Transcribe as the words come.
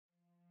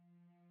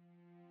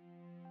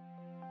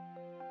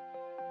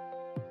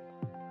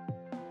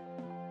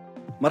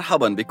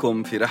مرحبا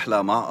بكم في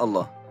رحلة مع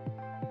الله.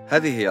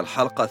 هذه هي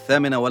الحلقة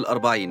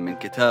 48 من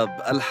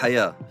كتاب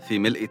الحياة في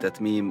ملء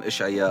تتميم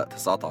إشعياء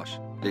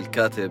 19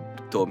 للكاتب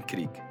توم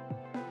كريغ.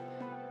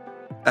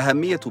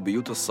 أهمية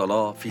بيوت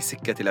الصلاة في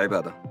سكة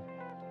العبادة.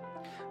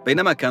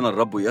 بينما كان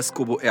الرب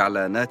يسكب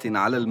إعلانات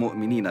على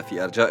المؤمنين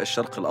في أرجاء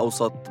الشرق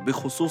الأوسط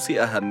بخصوص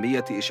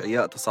أهمية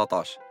إشعياء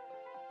 19،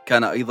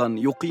 كان أيضا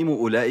يقيم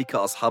أولئك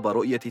أصحاب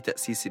رؤية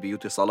تأسيس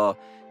بيوت صلاة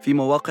في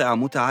مواقع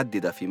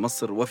متعددة في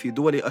مصر وفي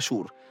دول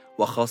أشور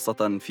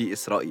وخاصة في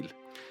إسرائيل.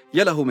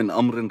 يله من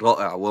أمر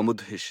رائع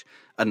ومدهش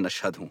أن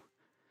نشهده.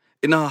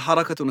 إنها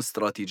حركة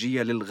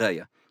استراتيجية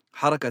للغاية،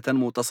 حركة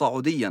تنمو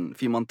تصاعديا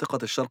في منطقة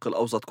الشرق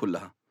الأوسط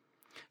كلها.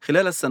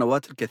 خلال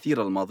السنوات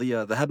الكثيرة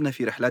الماضية ذهبنا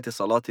في رحلات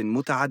صلاة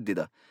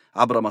متعددة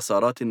عبر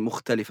مسارات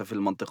مختلفة في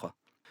المنطقة،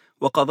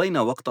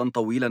 وقضينا وقتا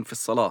طويلا في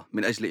الصلاة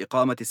من أجل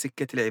إقامة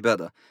سكة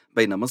العبادة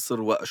بين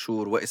مصر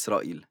وأشور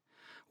وإسرائيل.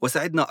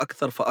 وسعدنا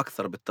أكثر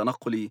فأكثر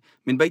بالتنقل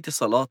من بيت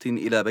صلاة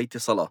إلى بيت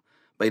صلاة،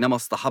 بينما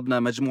اصطحبنا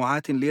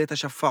مجموعات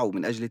ليتشفعوا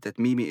من أجل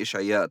تتميم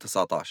إشعياء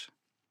 19.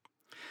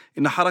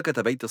 إن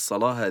حركة بيت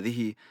الصلاة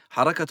هذه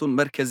حركة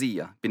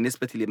مركزية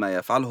بالنسبة لما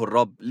يفعله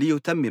الرب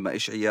ليتمم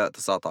إشعياء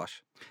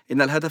 19.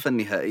 إن الهدف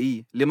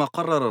النهائي لما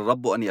قرر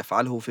الرب أن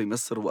يفعله في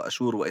مصر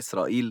وأشور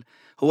وإسرائيل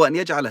هو أن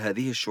يجعل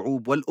هذه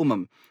الشعوب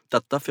والأمم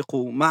تتفق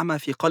مع ما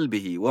في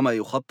قلبه وما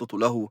يخطط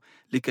له،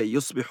 لكي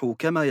يصبحوا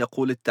كما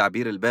يقول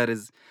التعبير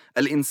البارز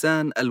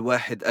الإنسان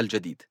الواحد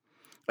الجديد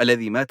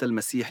الذي مات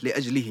المسيح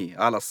لأجله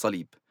على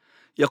الصليب.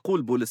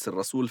 يقول بولس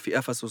الرسول في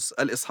أفسس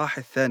الإصحاح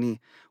 2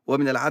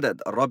 ومن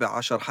العدد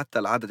 14 حتى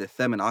العدد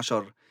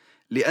 18: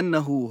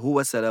 لأنه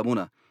هو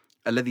سلامنا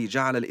الذي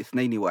جعل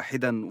الاثنين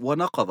واحدا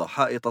ونقض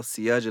حائط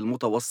السياج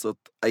المتوسط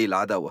أي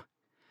العداوة،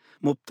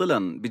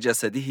 مبطلا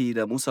بجسده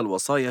ناموس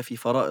الوصايا في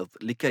فرائض،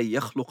 لكي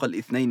يخلق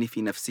الاثنين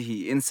في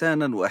نفسه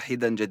إنسانا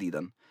واحدا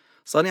جديدا،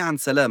 صانعا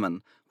سلاما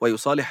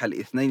ويصالح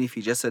الاثنين في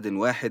جسد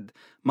واحد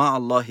مع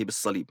الله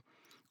بالصليب،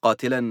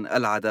 قاتلا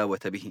العداوة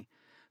به،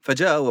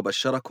 فجاء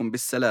وبشركم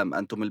بالسلام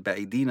أنتم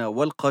البعيدين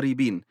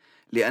والقريبين،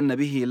 لأن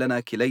به لنا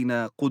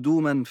كلينا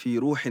قدوما في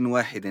روح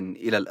واحد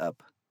إلى الآب.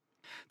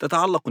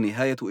 تتعلق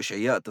نهاية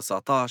إشعياء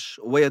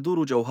 19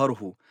 ويدور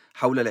جوهره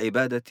حول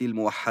العبادة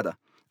الموحدة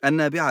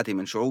النابعة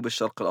من شعوب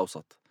الشرق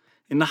الأوسط.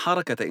 إن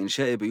حركة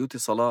إنشاء بيوت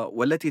صلاة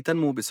والتي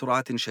تنمو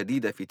بسرعة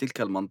شديدة في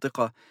تلك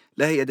المنطقة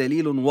لهي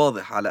دليل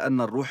واضح على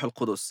أن الروح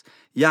القدس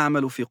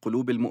يعمل في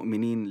قلوب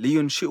المؤمنين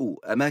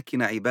لينشئوا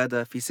أماكن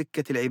عبادة في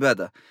سكة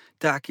العبادة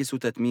تعكس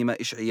تتميم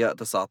إشعياء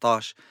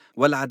 19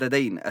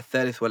 والعددين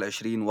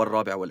 23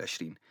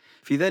 و24.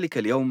 في ذلك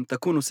اليوم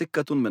تكون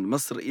سكة من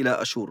مصر إلى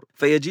أشور،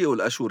 فيجيء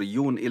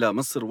الأشوريون إلى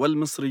مصر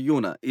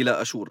والمصريون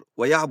إلى أشور،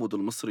 ويعبد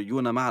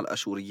المصريون مع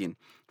الأشوريين.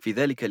 في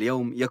ذلك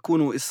اليوم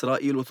يكون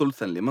إسرائيل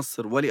ثلثا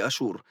لمصر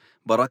ولأشور،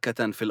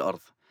 بركة في الأرض.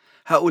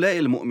 هؤلاء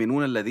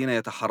المؤمنون الذين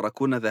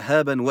يتحركون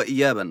ذهابا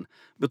وإيابا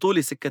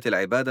بطول سكة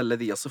العبادة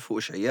الذي يصفه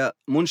إشعياء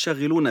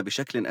منشغلون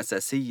بشكل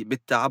أساسي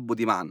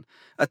بالتعبد معا،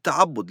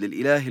 التعبد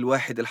للإله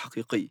الواحد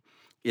الحقيقي،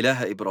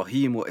 إله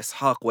إبراهيم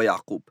وإسحاق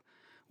ويعقوب.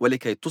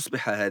 ولكي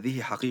تصبح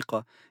هذه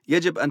حقيقة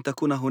يجب أن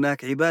تكون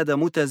هناك عبادة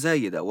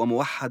متزايدة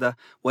وموحدة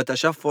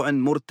وتشفع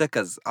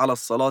مرتكز على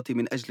الصلاة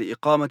من أجل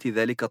إقامة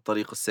ذلك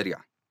الطريق السريع.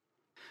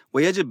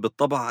 ويجب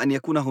بالطبع أن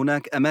يكون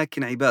هناك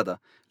أماكن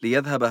عبادة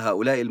ليذهب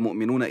هؤلاء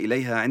المؤمنون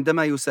إليها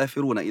عندما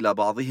يسافرون إلى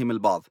بعضهم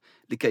البعض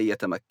لكي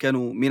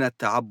يتمكنوا من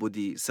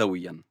التعبد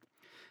سويا.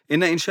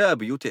 إن إنشاء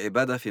بيوت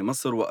عبادة في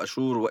مصر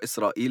وأشور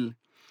وإسرائيل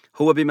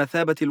هو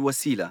بمثابة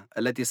الوسيلة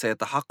التي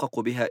سيتحقق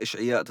بها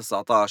إشعياء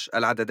 19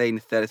 العددين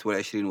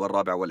 23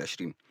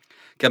 و24،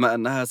 كما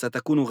أنها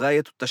ستكون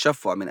غاية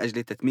التشفع من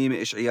أجل تتميم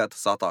إشعياء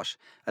 19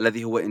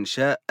 الذي هو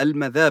إنشاء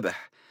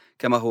المذابح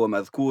كما هو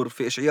مذكور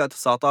في إشعياء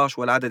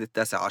 19 والعدد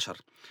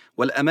 19،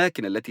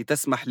 والأماكن التي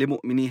تسمح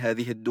لمؤمني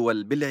هذه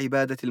الدول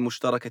بالعبادة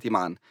المشتركة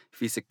معا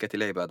في سكة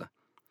العبادة.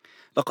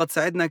 لقد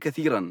سعدنا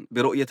كثيرا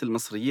برؤية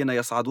المصريين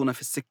يصعدون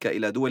في السكة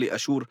إلى دول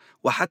أشور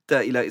وحتى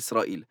إلى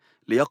إسرائيل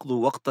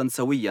ليقضوا وقتا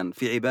سويا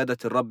في عبادة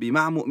الرب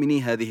مع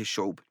مؤمني هذه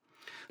الشعوب.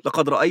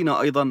 لقد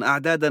رأينا أيضا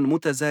أعدادا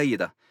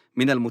متزايدة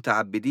من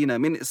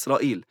المتعبدين من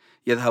إسرائيل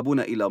يذهبون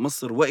إلى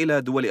مصر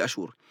وإلى دول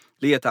أشور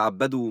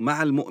ليتعبدوا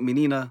مع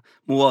المؤمنين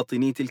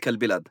مواطني تلك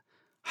البلاد.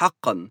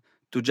 حقا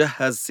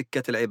تجهز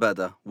سكة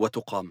العبادة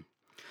وتقام.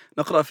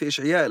 نقرأ في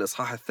إشعياء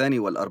الإصحاح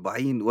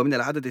 42 ومن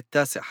العدد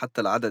 9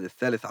 حتى العدد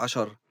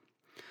 13: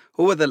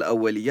 هو ذا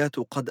الأوليات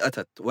قد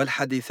أتت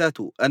والحديثات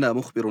أنا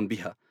مخبر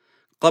بها،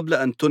 قبل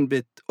أن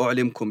تنبت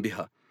أعلمكم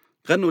بها.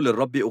 غنوا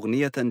للرب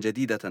أغنية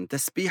جديدة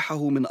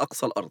تسبيحه من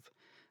أقصى الأرض،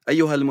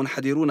 أيها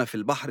المنحدرون في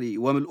البحر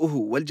وملؤه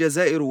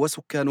والجزائر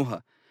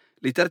وسكانها،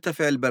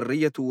 لترتفع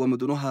البرية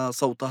ومدنها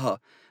صوتها،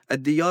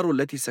 الديار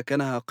التي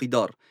سكنها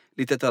قدار،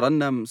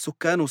 لتترنم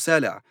سكان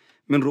سالع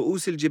من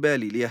رؤوس الجبال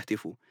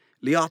ليهتفوا،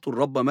 ليعطوا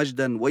الرب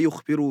مجدا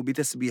ويخبروا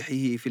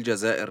بتسبيحه في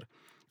الجزائر.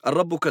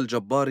 الرب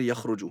كالجبار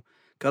يخرج،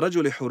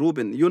 كرجل حروب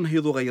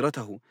ينهض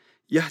غيرته،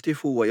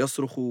 يهتف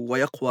ويصرخ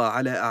ويقوى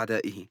على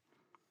أعدائه.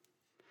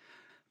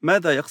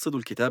 ماذا يقصد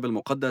الكتاب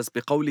المقدس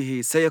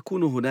بقوله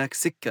سيكون هناك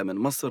سكة من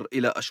مصر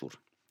إلى أشور؟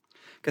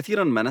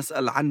 كثيرا ما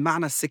نسأل عن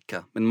معنى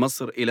السكة من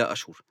مصر إلى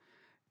أشور.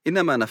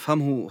 إنما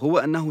نفهمه هو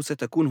أنه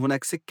ستكون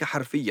هناك سكة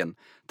حرفيا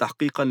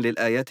تحقيقا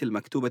للآيات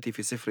المكتوبة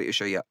في سفر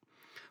إشعياء،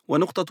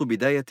 ونقطة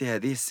بداية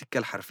هذه السكة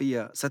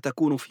الحرفية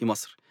ستكون في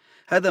مصر.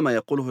 هذا ما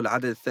يقوله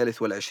العدد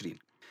 23.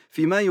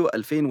 في مايو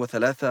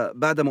 2003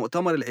 بعد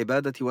مؤتمر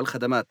العبادة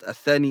والخدمات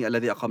الثاني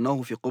الذي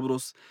أقمناه في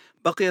قبرص،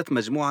 بقيت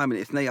مجموعة من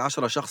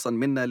 12 شخصا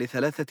منا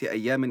ل3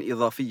 أيام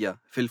إضافية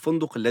في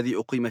الفندق الذي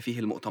أقيم فيه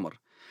المؤتمر.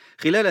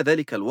 خلال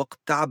ذلك الوقت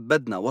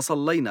تعبدنا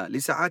وصلينا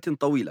لساعات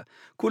طويلة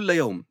كل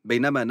يوم،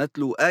 بينما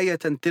نتلو آية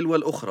تلو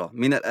الأخرى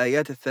من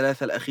الآيات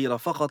الثلاثة الأخيرة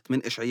فقط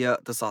من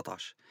إشعياء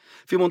 19.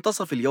 في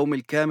منتصف اليوم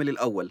الكامل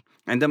الأول،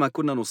 عندما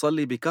كنا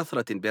نصلي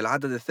بكثرة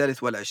بالعدد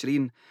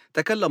 23،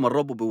 تكلم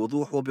الرب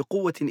بوضوح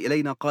وبقوة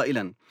إلينا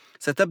قائلا: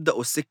 ستبدأ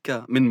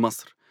السكة من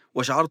مصر.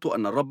 وشعرت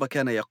أن الرب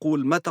كان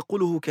يقول ما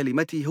تقوله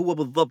كلمتي هو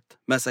بالضبط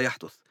ما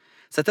سيحدث.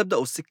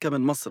 ستبدأ السكة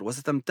من مصر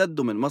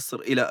وستمتد من مصر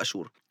إلى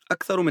أشور.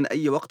 أكثر من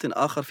أي وقت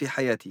آخر في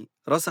حياتي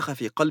رسخ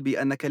في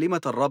قلبي أن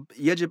كلمة الرب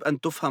يجب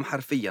أن تفهم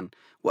حرفيا،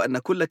 وأن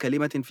كل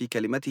كلمة في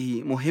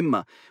كلمته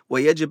مهمة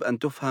ويجب أن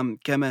تفهم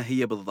كما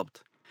هي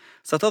بالضبط.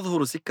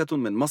 ستظهر سكة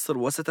من مصر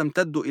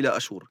وستمتد إلى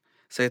أشور.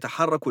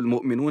 سيتحرك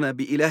المؤمنون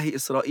بإله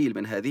إسرائيل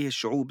من هذه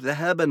الشعوب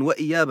ذهابا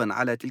وإيابا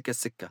على تلك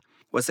السكة،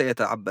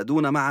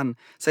 وسيتعبدون معا.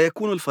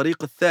 سيكون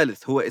الفريق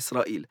الثالث هو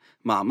إسرائيل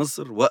مع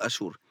مصر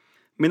وأشور.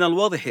 من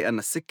الواضح أن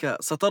السكة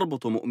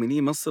ستربط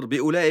مؤمني مصر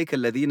بأولئك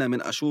الذين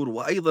من أشور،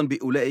 وأيضا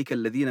بأولئك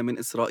الذين من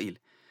إسرائيل،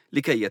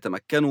 لكي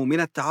يتمكنوا من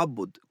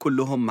التعبد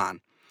كلهم معا.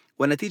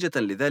 ونتيجة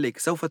لذلك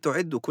سوف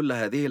تعد كل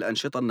هذه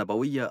الأنشطة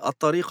النبوية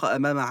الطريق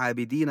أمام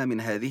عابدين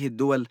من هذه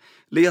الدول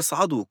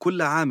ليصعدوا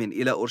كل عام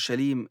إلى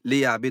أورشليم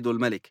ليعبدوا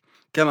الملك،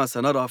 كما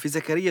سنرى في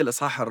زكريا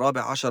الإصحاح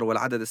 14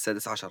 والعدد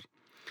 16.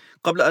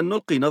 قبل أن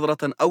نلقي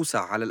نظرة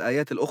أوسع على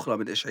الآيات الأخرى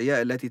من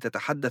إشعياء التي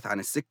تتحدث عن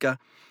السكة،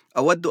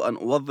 أود أن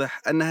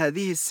أوضح أن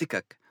هذه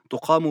السكك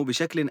تقام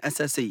بشكل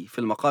أساسي في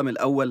المقام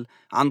الأول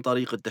عن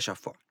طريق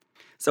التشفع.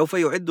 سوف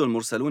يعد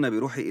المرسلون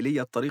بروح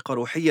إيليا الطريق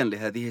روحيا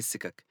لهذه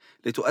السكك،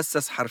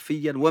 لتؤسس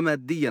حرفيا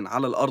وماديا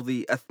على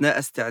الأرض أثناء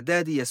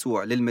استعداد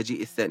يسوع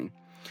للمجيء الثاني.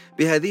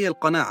 بهذه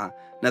القناعة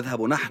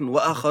نذهب نحن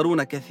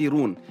وآخرون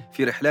كثيرون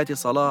في رحلات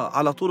صلاة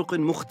على طرق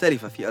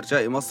مختلفة في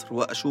أرجاء مصر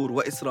وأشور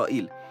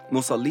وإسرائيل،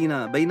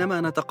 مصلين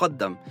بينما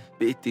نتقدم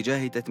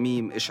باتجاه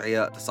تتميم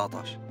إشعياء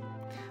 19.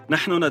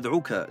 نحن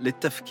ندعوك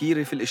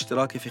للتفكير في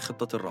الاشتراك في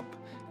خطة الرب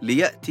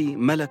ليأتي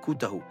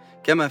ملكوته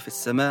كما في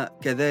السماء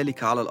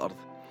كذلك على الأرض،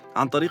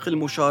 عن طريق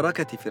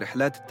المشاركة في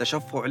رحلات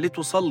التشفع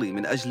لتصلي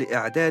من أجل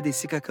إعداد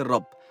سكك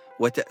الرب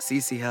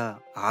وتأسيسها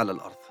على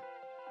الأرض.